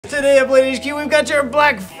Today at Blade HQ, we've got your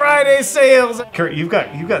Black Friday sales. Kurt, you've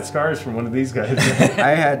got scars from one of these guys. I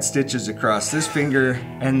had stitches across this finger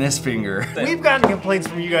and this finger. We've gotten complaints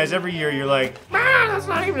from you guys every year. You're like, ah, that's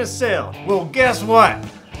not even a sale. Well, guess what?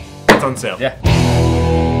 It's on sale. Yeah.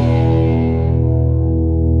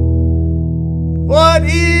 What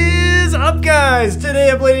is up, guys? Today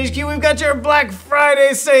at Blade HQ, we've got your Black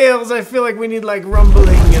Friday sales. I feel like we need like rumbling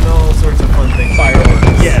and all sorts of fun things. Fireworks.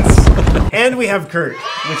 Yes. And we have Kurt,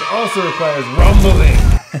 which also requires rumbling.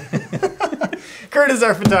 Kurt is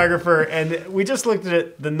our photographer, and we just looked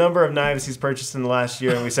at the number of knives he's purchased in the last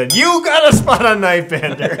year, and we said, you got a spot on Knife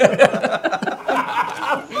Banter.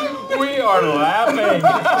 We are laughing.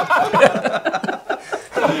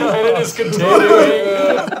 And it is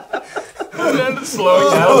continuing. And then it's slowing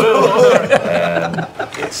down a little. And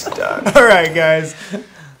it's done. All right, guys.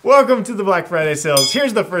 Welcome to the Black Friday sales.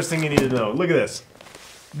 Here's the first thing you need to know. Look at this.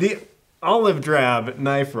 The olive drab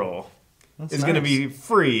knife roll is going to be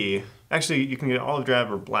free. Actually, you can get olive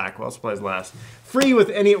drab or black while supplies last. Free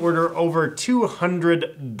with any order over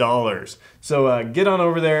 $200. So get on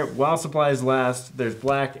over there while supplies last. There's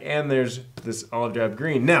black and there's this olive drab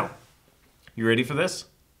green. Now, you ready for this?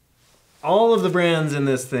 All of the brands in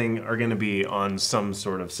this thing are going to be on some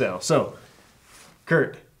sort of sale. So,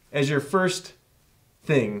 Kurt, as your first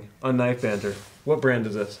thing on Knife Banter, what brand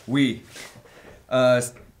is this?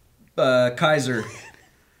 Kaiser,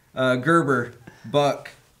 Gerber, Buck,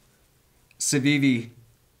 Civivi,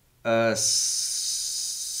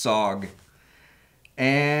 Sog,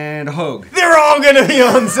 and Hogue. They're all going to be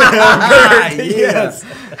on sale, Kurt. Yes.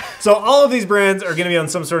 So all of these brands are going to be on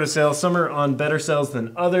some sort of sale. Some are on better sales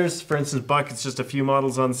than others. For instance, Buck, it's just a few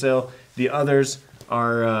models on sale. The others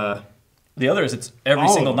are... it's every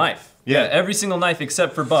single knife. Yeah, every single knife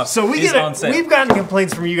except for Buck so is on sale. We've gotten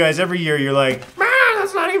complaints from you guys every year. You're like, ah,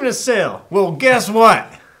 that's not even a sale. Well, guess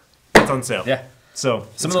what? It's on sale. Yeah. So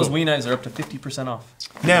some of those Wii knives are up to 50% off.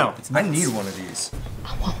 Now, I need one of these.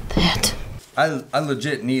 I want that. I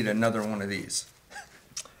legit need another one of these.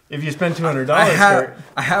 if you spend $200,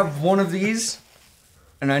 I have one of these,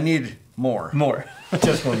 and I need more. More.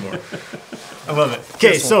 just one more. I love it.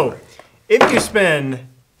 Okay, so if you spend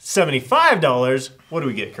 $75, what do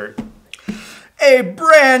we get, Kurt? A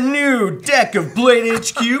brand new deck of Blade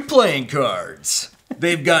HQ playing cards.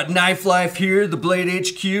 They've got Knife Life here, the Blade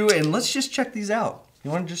HQ, and let's just check these out. You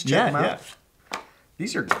want to just check them out? Yeah.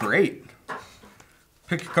 These are great.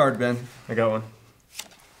 Pick a card, Ben. I got one.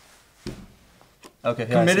 Okay.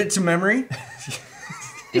 Yeah, Commit it to memory.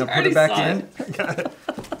 Now put it back in. Got it.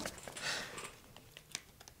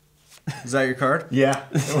 Is that your card? Yeah,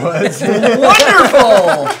 it was. Wonderful!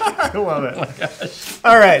 I love it. Oh my gosh.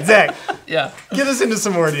 All right, Zach. Yeah. Get us into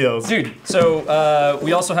some more deals. Dude, so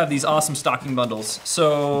we also have these awesome stocking bundles.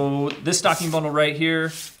 So this stocking bundle right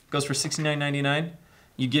here goes for $69.99.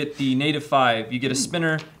 You get the Native 5, you get a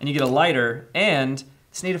spinner, and you get a lighter, and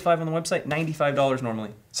it's Native 5 on the website, $95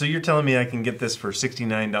 normally. So you're telling me I can get this for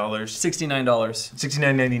 $69? $69.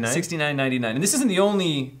 $69.99? $69.99. And this isn't the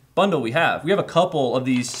only bundle we have. We have a couple of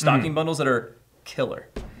these stocking bundles that are killer.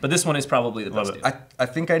 But this one is probably the best. I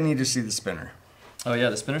think I need to see the spinner. Oh yeah,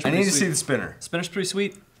 the spinner's pretty I need to sweet. see the spinner. Spinner's pretty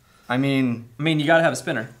sweet. I mean, you gotta have a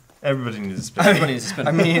spinner. Everybody needs a spinner. Everybody needs a spinner.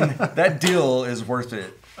 I mean, that deal is worth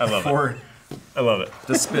it. I love it. I love it.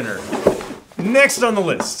 The spinner. Next on the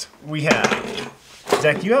list, we have...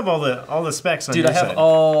 Zach, you have all the specs on your side. Dude, I have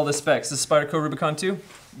all the specs. This is Spyderco Rubicon 2.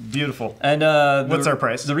 Beautiful. And what's our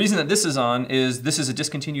price? The reason that this is on is this is a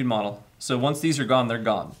discontinued model. So once these are gone, they're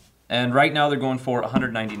gone. And right now they're going for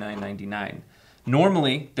 $199.99.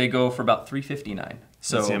 Normally they go for about $359.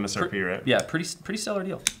 So that's the MSRP, right? Yeah, pretty stellar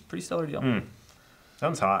deal. Pretty stellar deal.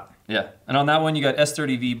 Sounds hot. Yeah, and on that one you got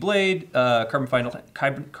S30V blade, carbon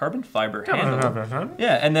fiber handle.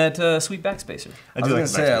 Yeah, and that sweet backspacer. I was gonna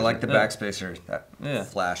say I like the backspacer. That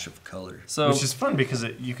flash of color. So which is fun because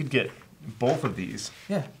you could get both of these.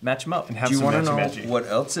 Yeah, match them up. And have Do you want to know what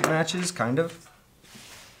else it matches? Kind of.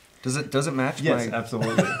 Does it match? Yes,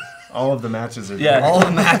 absolutely. All of the matches are there. All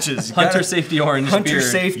the matches. Hunter safety orange Hunter beard.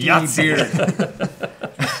 safety beard.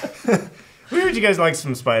 We heard you guys like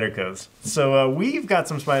some Spydercos, so we've got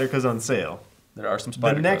some Spydercos on sale. There are some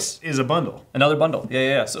Spydercos. The next is a bundle. Another bundle.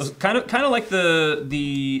 Yeah. So kind of like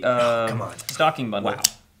the come on. stocking bundle. Wow.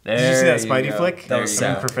 Did you see that Spidey flick? That was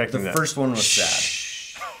sad. Perfecting the first one was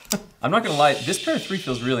sad. I'm not gonna lie, this pair of 3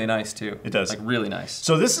 feels really nice too. It does. Like really nice.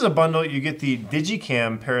 So this is a bundle. You get the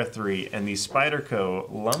Digicam Para 3 and the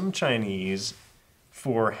Spyderco Lum Chinese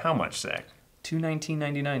for how much, Zach?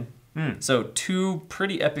 $219.99. So 2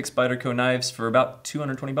 pretty epic Spyderco knives for about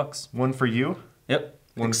 $220. One for you? Yep.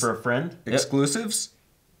 One for a friend? Exclusives?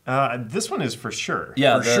 This one is for sure.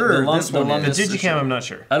 Yeah, For sure, this one The is for Digicam, sure. I'm not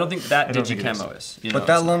sure. I don't think that don't think it Digicamo is. You But know,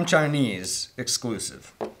 that Lum Chinese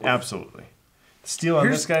exclusive. Absolutely. Steel on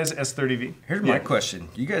this guy's S30V. Here's my question.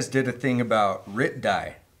 You guys did a thing about RIT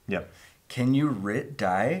dye. Yep. Can you RIT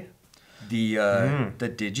dye the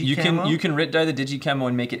Digicamo? you can RIT dye the Digicamo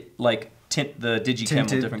and make it like tint the Digicamo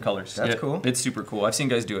Tinted. different colors. That's cool. It's super cool. I've seen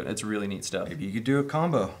guys do it. It's really neat stuff. Maybe you could do a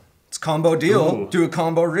combo. It's a combo deal. Ooh. Do a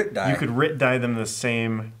combo RIT dye. You could RIT dye them the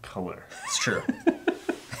same color. It's true.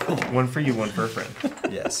 One for you, one for a friend.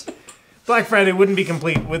 Yes. Black Friday wouldn't be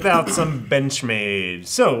complete without some Benchmade.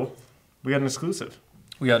 So, we got an exclusive.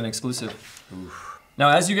 We got an exclusive. Now,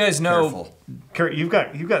 as you guys know, Careful. Kurt, you've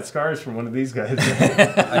got scars from one of these guys.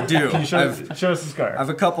 I do. Can you show us the scar? I have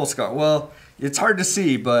a couple scars. Well, it's hard to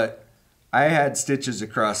see, but I had stitches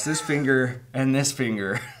across this finger and this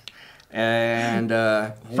finger. And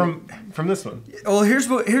from this one. well, here's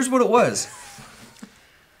what it was.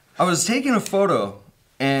 I was taking a photo,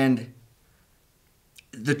 and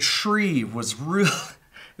the tree was real.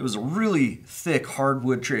 It was a really thick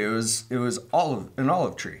hardwood tree. It was an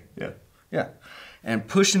olive tree. Yeah. Yeah, and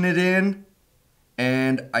pushing it in,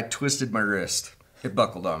 and I twisted my wrist. It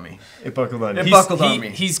buckled on me. It buckled on you. It buckled on me.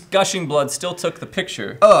 He's gushing blood. Still took the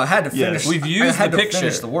picture. Oh, I had to finish. We've I used had the to picture.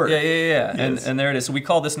 finish the work. Yeah. Yes. And there it is. So we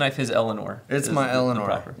call this knife his Eleanor. It's is my the Eleanor.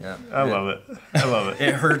 proper. Yeah. I love it. I love it.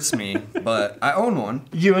 It hurts me, but I own one.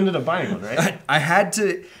 You ended up buying one, right? I had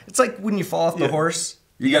to. It's like when you fall off the horse,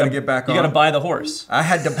 you got to get back on. You got to buy the horse. I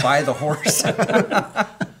had to buy the horse.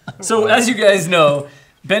 So as you guys know,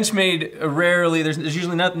 Benchmade rarely, there's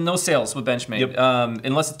usually no sales with Benchmade,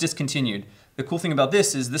 unless it's discontinued. The cool thing about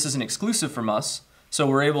this is an exclusive from us, so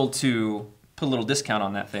we're able to put a little discount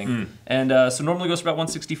on that thing. And so normally goes for about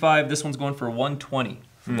 $165. This one's going for $120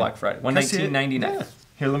 for Black Friday, $119.99. Yeah.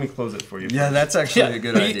 Here, let me close it for you. Yeah, that's actually a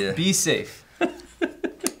good idea. Be safe.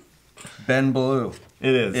 Ben Blue.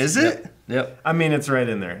 It is. Is it? Yep. I mean, it's right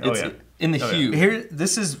in there. It's in the Oh, yeah. hue. Here,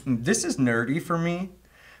 this is nerdy for me,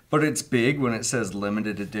 but it's big when it says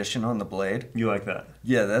limited edition on the blade. You like that?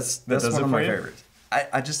 Yeah, that's does one it of for my you? favorites.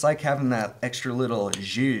 I just like having that extra little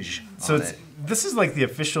zhuzh So on it's it. this is like the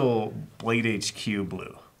official Blade HQ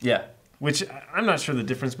blue, Yeah. which I'm not sure the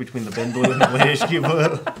difference between the Ben blue and the Blade HQ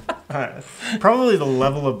blue. Probably the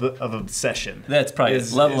level of obsession. That's probably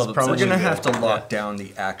is- level is of probably We're obsession. gonna good. have to lock down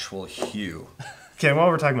the actual hue. Okay, while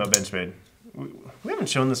we're talking about Benchmade, we haven't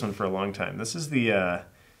shown this one for a long time. This is the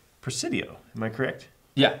Presidio. Am I correct?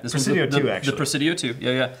 Yeah, this one's Presidio the 2, actually. The Presidio 2,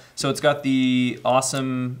 yeah. So it's got the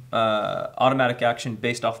awesome automatic action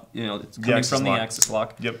based off, it's coming axis from the lock. axis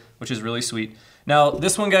lock, Yep. which is really sweet. Now,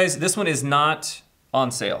 this one, guys, this one is not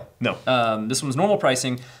on sale. No. This one's normal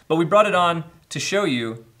pricing, but we brought it on to show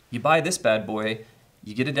you, you buy this bad boy,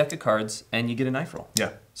 you get a deck of cards, and you get a knife roll. Yeah.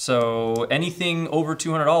 So anything over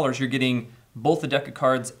 $200, you're getting both a deck of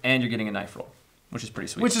cards and you're getting a knife roll, which is pretty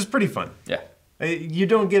sweet. Which is pretty fun. Yeah. You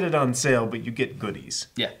don't get it on sale, but you get goodies.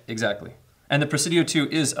 Yeah, exactly. And the Presidio 2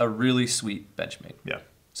 is a really sweet Benchmade. Yeah.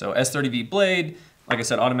 So S30V blade, like I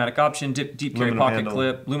said, automatic option, deep carry Aluminum pocket handle.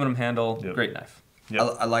 clip, aluminum handle, Yep. great knife.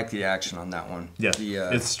 Yep. I like the action on that one. Yeah, The,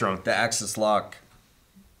 it's strong. The axis lock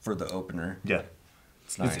for the opener. Yeah.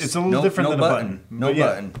 It's nice. It's a little different than a button. No but yeah,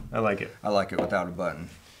 button. I like it. I like it without a button.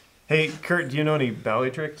 Hey, Kurt, do you know any ballet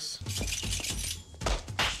tricks?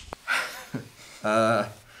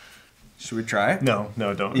 Should we try? No,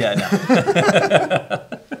 don't. Yeah,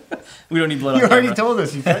 no. We don't need blood You on already camera. told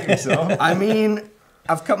us you cut yourself. I mean,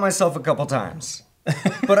 I've cut myself a couple times,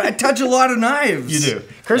 but I touch a lot of knives. You do.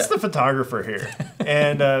 Kurt's the photographer here,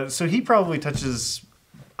 and so he probably touches.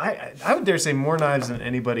 I would dare say more knives than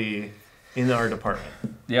anybody in our department.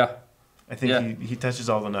 Yeah. I think Yeah. he touches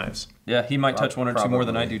all the knives. Yeah, he might touch one or two more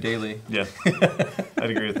than I Probably. do daily. Yeah, I'd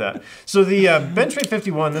agree with that. So the Benchmade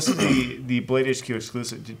 51, this is the Blade HQ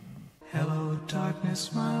exclusive. Hello,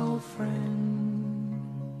 darkness, my old friend.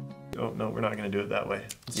 Oh no, we're not going to do it that way.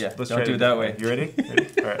 Yeah, don't try do a it that different way. You ready?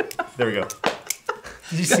 All right, there we go.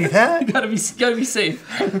 Did you see that? gotta be safe.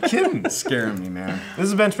 I'm kidding. Scaring me, man. This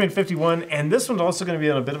is Benchmade 51, and this one's also going to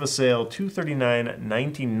be on a bit of a sale,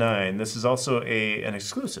 $239.99. This is also an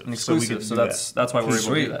exclusive. An exclusive, so that's why we're able to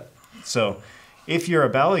Sweet. do that. So if you're a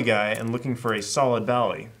Bally guy and looking for a solid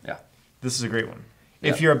Bally, Yeah. this is a great one. Yeah.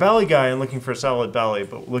 If you're a Bally guy and looking for a solid Bally,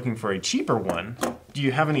 but looking for a cheaper one, do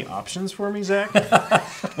you have any options for me, Zach?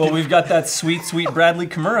 Well, we've got that sweet Bradley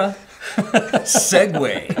Kimura.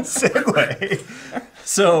 Segway. Segway.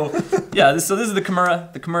 So, yeah, this is the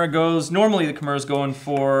Kimura. The Kimura normally the Kimura's going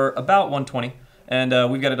for about $120,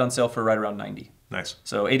 and we've got it on sale for right around $90. Nice.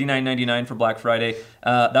 So $89.99 for Black Friday.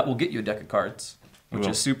 That will get you a deck of cards. which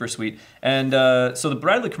is super sweet. And so the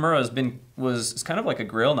Bradley Kimura it's kind of like a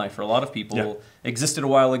grail knife for a lot of people. Yeah. Existed a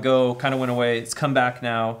while ago, kind of went away. It's come back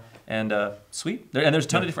now. And sweet, and there's a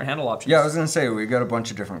ton of different handle options. Yeah, I was gonna say we got a bunch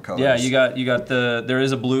of different colors. Yeah, you got there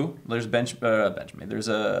is a blue. There's Benchmade. There's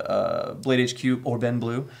a Blade HQ or Ben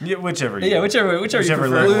Blue. Yeah, whichever you prefer.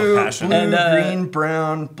 level of passion. Blue, green,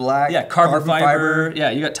 brown, black. Yeah, carbon fiber. Yeah,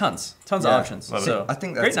 you got tons of options. Love So it. I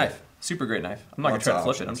think that's great knife, super great knife. I'm not gonna try to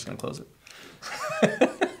flip it. I'm just gonna close it.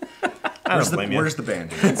 I don't blame you. Where's the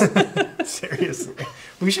Band-Aids? Seriously,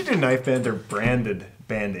 we should do knife Banter branded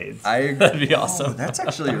Band-Aids. I agree. That'd be awesome. That's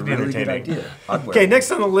actually a That'd be really good entertaining. idea. I'd wear Okay, it.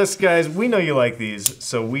 next on the list, guys, we know you like these,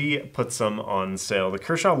 so we put some on sale. The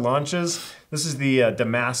Kershaw launches. This is the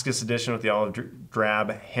Damascus edition with the olive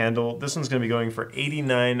drab handle. This one's going to be going for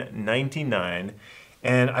 $89.99,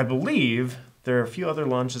 and I believe there are a few other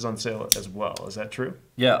launches on sale as well. Is that true?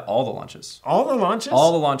 Yeah, all the launches. All the launches?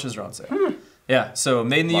 All the launches are on sale. Yeah, so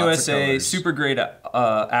made in the Lots of USA, colors. super great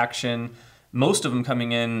action. Most of them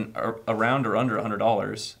coming in around or under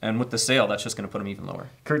 $100, and with the sale, that's just going to put them even lower.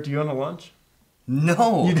 Kurt, do you own a launch?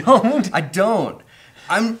 No, You don't? I don't.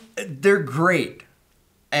 They're great,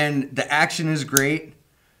 and the action is great,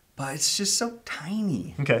 but it's just so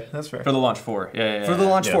tiny Okay, that's fair. For the Launch 4, yeah. for the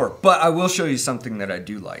Launch Yeah. 4. But I will show you something that I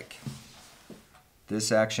do like.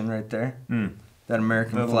 This action right there, that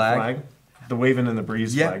American The little flag. The waving in the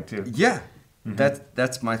breeze Yeah, flag, too. yeah,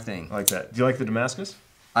 that's my thing. I like that. Do you like the Damascus?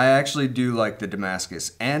 I actually do like the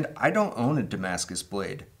Damascus, and I don't own a Damascus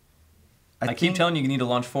blade. I keep telling you need a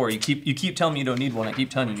Launch 4. You keep telling me you don't need one. I keep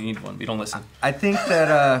telling you you need one, but you don't listen. I think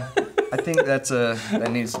that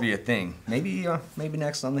that needs to be a thing. Maybe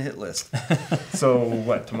next on the hit list. So,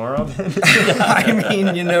 what, tomorrow then? I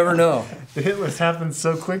mean, you never know. The hit list happens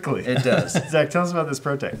so quickly. It does. Zach, tell us about this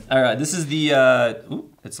Protect. All right, this is the,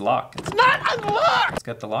 it's locked. It's not unlocked! It's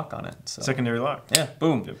got the lock on it. So. Secondary lock. Yeah,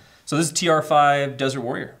 boom. Yep. So this is TR5 Desert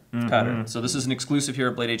Warrior pattern. So this is an exclusive here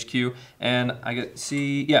at Blade HQ, and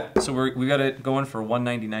so we got it going for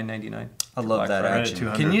 $199.99. I love that Friday. action.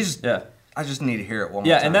 200. Can you just? Yeah. I just need to hear it one more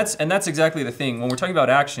Yeah, time. and that's exactly the thing. When we're talking about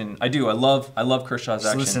action, I love Kershaw's Just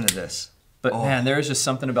action. listen to this. But man, there is just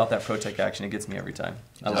something about that Protect action. It gets me every time.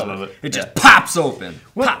 I love it. It just pops open.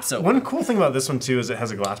 Pops open. One cool thing about this one too is it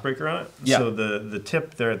has a glass breaker on it. Yeah. So the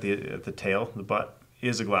tip there at the tail, the butt,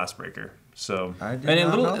 is a glass breaker. So I did And it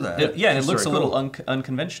not know that. it That's looks a very little cool.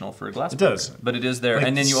 unconventional for a glass It breaker. does. But it is there. Like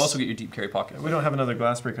And then you s- also get your deep carry pocket. we don't have another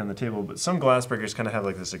glass breaker on the table, but some glass breakers kind of have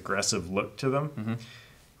like this aggressive look to them. Mm-hmm.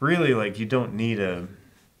 Really, like you don't need a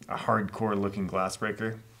hardcore looking glass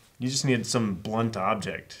breaker. You just need some blunt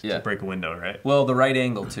object Yeah. to break a window, right? Well, the right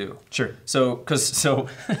angle too. Sure. So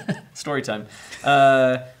story time.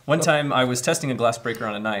 One time I was testing a glass breaker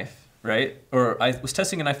on a knife, right? Or I was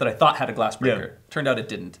testing a knife that I thought had a glass breaker. Yeah. Turned out it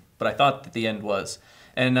didn't, but I thought that the end was.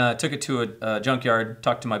 And took it to a junkyard,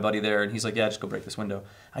 talked to my buddy there, and he's like, yeah, just go break this window.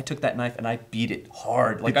 I took that knife and I beat it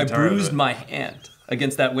hard. Like the I tar out of bruised it. my hand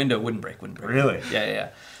against that window. Wouldn't break. Really? Yeah.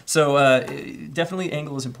 So definitely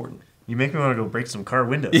angle is important. You make me want to go break some car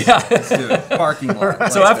windows. Yeah. Let's do it. Parking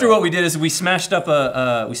lot. So after what we did is we smashed up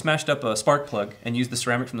a spark plug and used the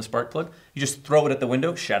ceramic from the spark plug. You just throw it at the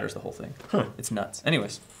window, shatters the whole thing. It's nuts.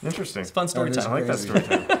 Anyways, Interesting. it's fun story That is time. I like that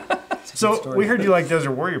Crazy. story time. So we heard you like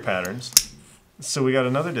Desert Warrior patterns. So we got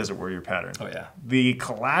another Desert Warrior pattern. Oh yeah. The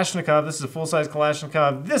Kalashnikov, this is a full-size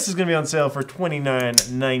Kalashnikov. This is going to be on sale for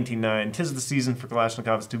 $29.99. 'Tis the season for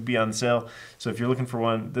Kalashnikovs to be on sale. So if you're looking for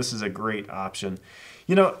one, this is a great option.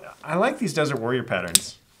 You know, I like these Desert Warrior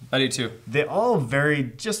patterns. I do too. They all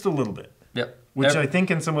vary just a little bit, Yep. which I think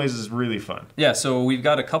in some ways is really fun. Yeah. So we've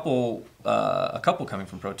got a couple coming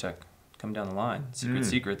from ProTech coming down the line.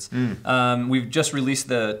 Secrets. We've just released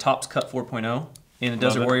the Tops Cut 4.0 in a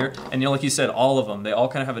Desert it. Warrior, and like you said, all of them, they all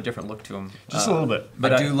kind of have a different look to them. Just a little bit.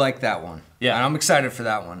 But I do like that one. Yeah. And I'm excited for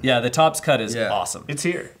that one. Yeah, the Tops Cut is Yeah. awesome. It's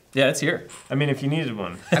here. Yeah, it's here. I mean, if you needed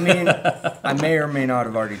one. I mean, I may or may not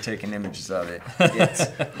have already taken images of it. It's,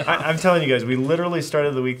 I'm telling you guys, we literally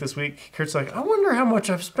started the week this week. Kurt's like, I wonder how much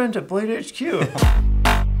I've spent at Blade HQ.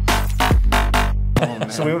 oh man.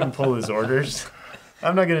 So we went and pulled his orders.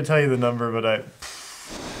 I'm not going to tell you the number, but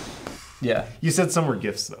Yeah. you said some were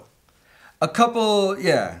gifts, though. A couple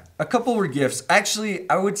were gifts. Actually,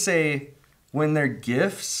 I would say when they're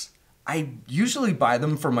gifts, I usually buy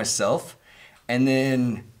them for myself, and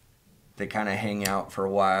then they kind of hang out for a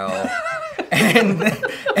while, and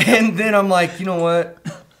then I'm like, you know what?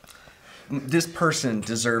 This person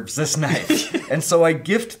deserves this knife, and so I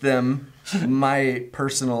gift them my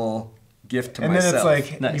personal gift to And myself. then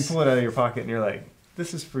it's like, Nice. you pull it out of your pocket and you're like,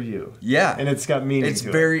 this is for you. yeah, And it's got meaning to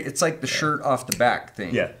it. It's like the shirt off the back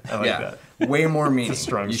thing. Yeah, I like that. Way more meaning. It's a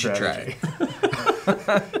strong You should try strategy. it.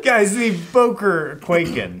 Guys, the Boker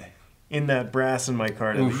Quaken in that brass in my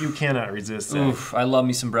card. You cannot resist that. Oof, I love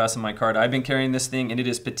me some brass in my card. I've been carrying this thing, and it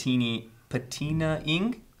is patina-ing?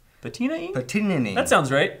 Patina-ing? Patina-ing. That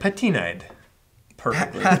sounds right. Patinide.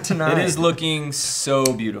 Perfectly. Patinide. It is looking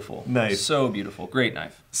so beautiful. Nice. So beautiful. Great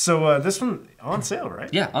knife. So this one on sale,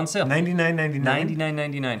 right? Yeah, on sale. $99.99.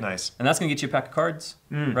 $99.99. Nice. And that's going to get you a pack of cards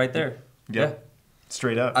right there. Yeah.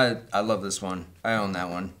 Straight up. I love this one. I own that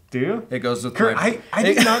one. Do you? It goes with Kurt, my... I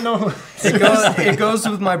did not know. It goes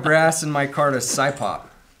with my brass and my card of Cypop.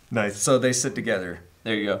 Nice. So they sit together.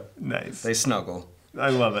 There you go. Nice. They snuggle. I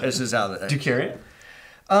love it. This is how they... Do you carry it?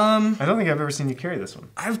 I don't think I've ever seen you carry this one.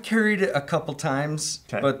 I've carried it a couple times,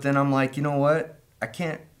 but then I'm like, you know what? I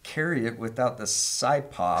can't carry it without the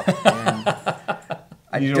Cypop.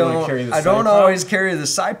 And I don't always carry the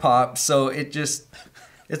Cypop, so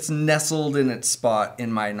it's nestled in its spot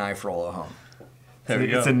in my knife roll at home. There we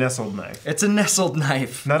go. It's a nestled knife. It's a nestled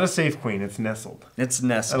knife. Not a safe queen, it's nestled. It's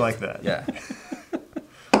nestled. I like that. Yeah.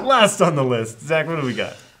 Last on the list. Zach, what do we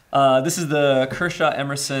got? This is the Kershaw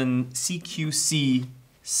Emerson CQC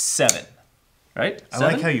 7. Right? I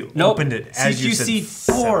like how you opened it as you said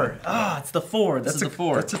CQC 4. Ah, it's the 4. This is the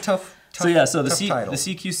 4. That's a tough So yeah, so the title.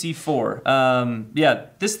 CQC 4. Yeah,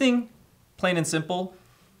 this thing, plain and simple,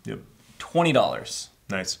 Yep. $20.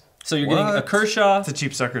 Nice. So you're getting a Kershaw It's a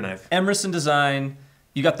cheap sucker knife. Emerson design.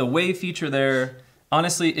 You got the wave feature there.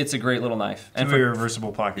 Honestly, it's a great little knife. And for your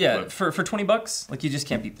reversible pocket yeah, clip. for $20, like you just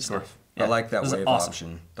can't beat this stuff. Yeah, I like that this is wave awesome.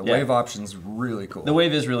 option. The Yeah. wave option's really cool. The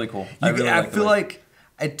wave is really cool. I feel like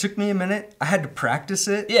it took me a minute. I had to practice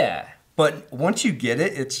it. Yeah. But once you get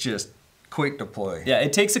it, it's just quick deploy. Yeah,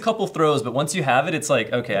 it takes a couple throws, but once you have it, it's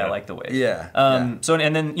like, okay, I like the wave. Yeah. So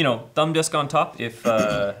and then thumb disc on top if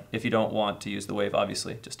if you don't want to use the wave,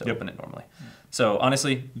 obviously, just to open it normally. So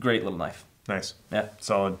honestly, great little knife. Nice. Yeah.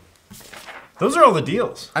 Solid. Those are all the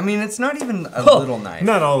deals. I mean, it's not even a little knife.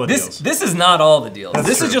 Not all the deals. This is not all the deals. That's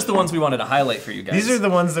This true. is just the ones we wanted to highlight for you guys. These are the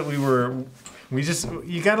ones that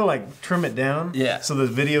you gotta like trim it down. Yeah. So the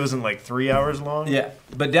video isn't like 3 hours long. Yeah.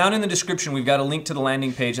 But down in the description, we've got a link to the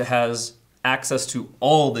landing page that has access to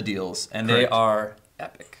all the deals, and they Correct. are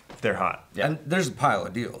epic. They're hot. Yeah. And there's a pile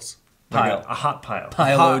of deals. Like a hot pile.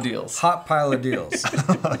 Pile of deals. Hot pile of deals.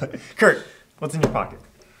 Kurt, what's in your pocket?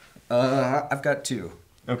 I've got two.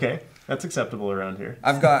 Okay. That's acceptable around here.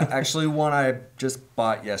 I've got actually one I just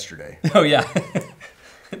bought yesterday. Oh yeah.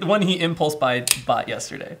 The one he impulse bought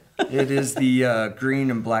yesterday. It is the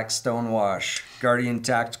green and black stonewash Guardian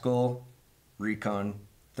Tactical Recon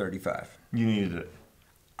 35. You needed it.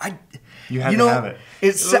 I You had to have it.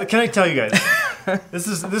 It's Can I tell you guys? This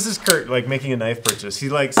is Kurt like making a knife purchase. He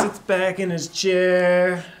like sits back in his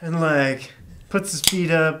chair and like puts his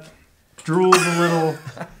feet up, drools a little,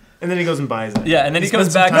 and then he goes and buys it. Yeah, and then he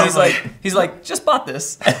comes spends some back and time he's like, just bought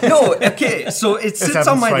this. no, okay. So it sits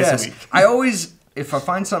on happens my twice a desk. week. I always, if I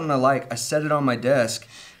find something I like, I set it on my desk,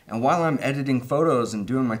 and while I'm editing photos and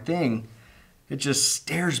doing my thing, it just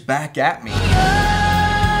stares back at me.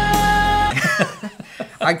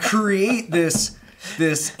 I create this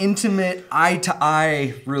intimate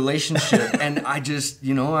eye-to-eye relationship, and I just,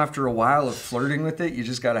 after a while of flirting with it, you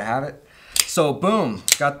just gotta have it. So boom,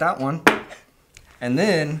 got that one. And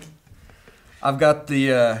then I've got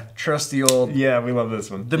the trusty old Yeah, we love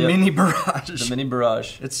this one. mini barrage. The mini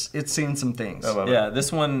barrage. It's seen some things. I love it. Yeah,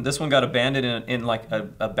 this one got abandoned in like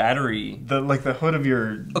a battery. The hood of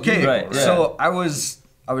your Okay, vehicle, Right, yeah. so I was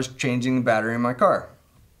changing the battery in my car,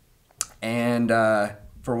 and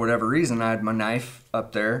for whatever reason, I had my knife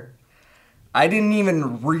up there. I didn't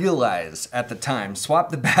even realize at the time.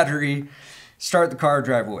 Swap the battery, start the car,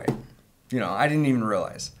 drive away. I didn't even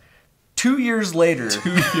realize. 2 years later, 2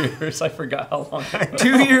 years. I forgot how long.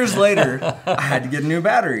 2 years later, I had to get a new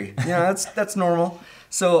battery. That's normal.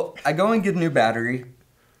 So I go and get a new battery,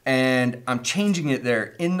 and I'm changing it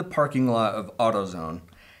there in the parking lot of AutoZone,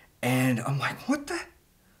 and I'm like, what the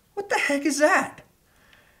heck is that?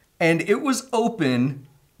 And it was open,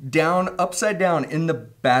 upside down in the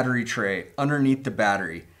battery tray, underneath the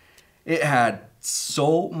battery. It had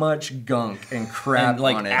so much gunk and crap And,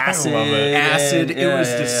 like, on it. acid. I love it. Acid. Yeah, It was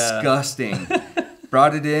yeah, yeah. disgusting.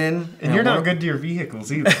 Brought it in. And you're not good to your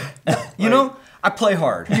vehicles either. I play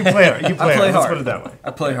hard. You play hard. I play Let's hard. put it that way. I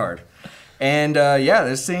play hard. And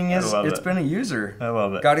this thing is, love it's it. been a user. I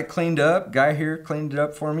love it. Got it cleaned up. Guy here cleaned it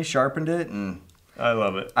up for me, sharpened it, and I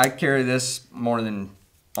love it. I carry this more than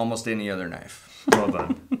almost any other knife. Well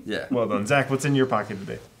done. Yeah. Well done. Zach, what's in your pocket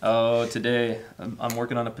today? Oh, today I'm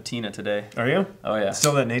working on a patina today. Are you? Oh yeah.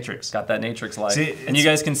 Still that Natrix. Got that Natrix light. See, And you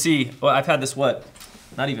guys can see, well, I've had this,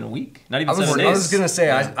 not even a week, not even 7 days. I was gonna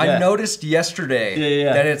say, I noticed yesterday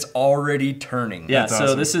that it's already turning. Yeah, That's so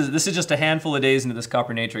awesome. this is just a handful of days into this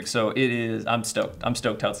copper natrix, so it is. I'm stoked. I'm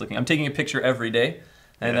stoked how it's looking. I'm taking a picture every day,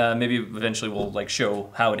 and maybe eventually we'll like show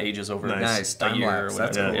how it ages over Nice. a Time year lapse. or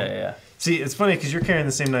That's whatever. cool. Yeah. See, it's funny because you're carrying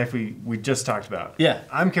the same knife we just talked about. Yeah.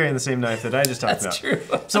 I'm carrying the same knife that I just talked That's about.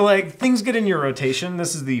 true. So like things get in your rotation.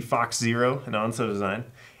 This is the Fox Zero, an Onso design.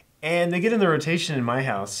 And they get in the rotation in my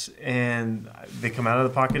house, and they come out of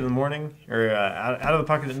the pocket in the morning, or out of the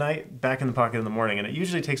pocket at night, back in the pocket in the morning. And it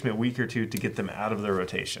usually takes me a week or two to get them out of their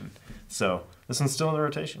rotation. So this one's still in the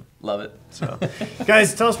rotation. Love it. So,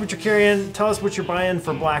 guys, tell us what you're carrying. Tell us what you're buying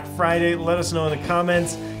for Black Friday. Let us know in the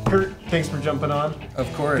comments. Kurt, thanks for jumping on.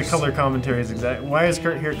 Of course. The color commentary is exact. Why is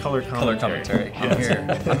Kurt here? Color commentary. I'm here.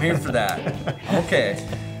 I'm here for that. Okay.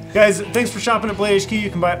 Guys, thanks for shopping at Blade HQ. You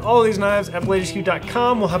can buy all these knives at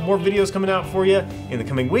bladehq.com. We'll have more videos coming out for you in the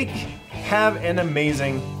coming week. Have an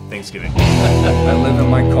amazing Thanksgiving. I live in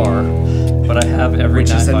my car, But I have every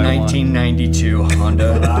which is a knife I want. 1992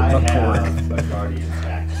 Honda Accord. a Guardian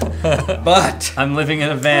back. But I'm living in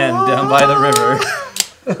a van down by the river.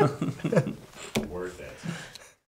 Worth it.